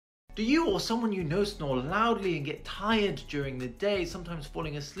Do you or someone you know snore loudly and get tired during the day, sometimes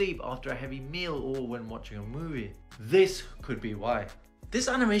falling asleep after a heavy meal or when watching a movie? This could be why. This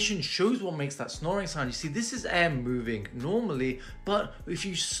animation shows what makes that snoring sound. You see, this is air moving normally, but if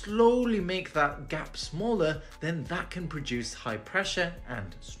you slowly make that gap smaller, then that can produce high pressure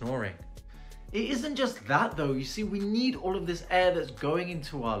and snoring. It isn't just that though, you see, we need all of this air that's going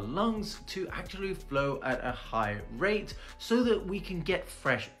into our lungs to actually flow at a high rate so that we can get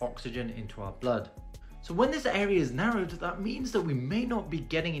fresh oxygen into our blood. So when this area is narrowed, that means that we may not be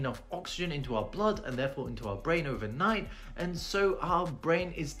getting enough oxygen into our blood and therefore into our brain overnight, and so our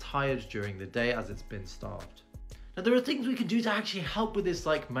brain is tired during the day as it's been starved. Now there are things we can do to actually help with this,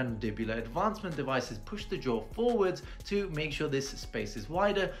 like mandibular advancement devices push the jaw forwards to make sure this space is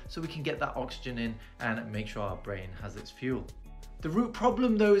wider so we can get that oxygen in and make sure our brain has its fuel. The root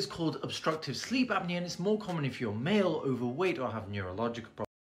problem though is called obstructive sleep apnea, and it's more common if you're male, overweight, or have neurological problems.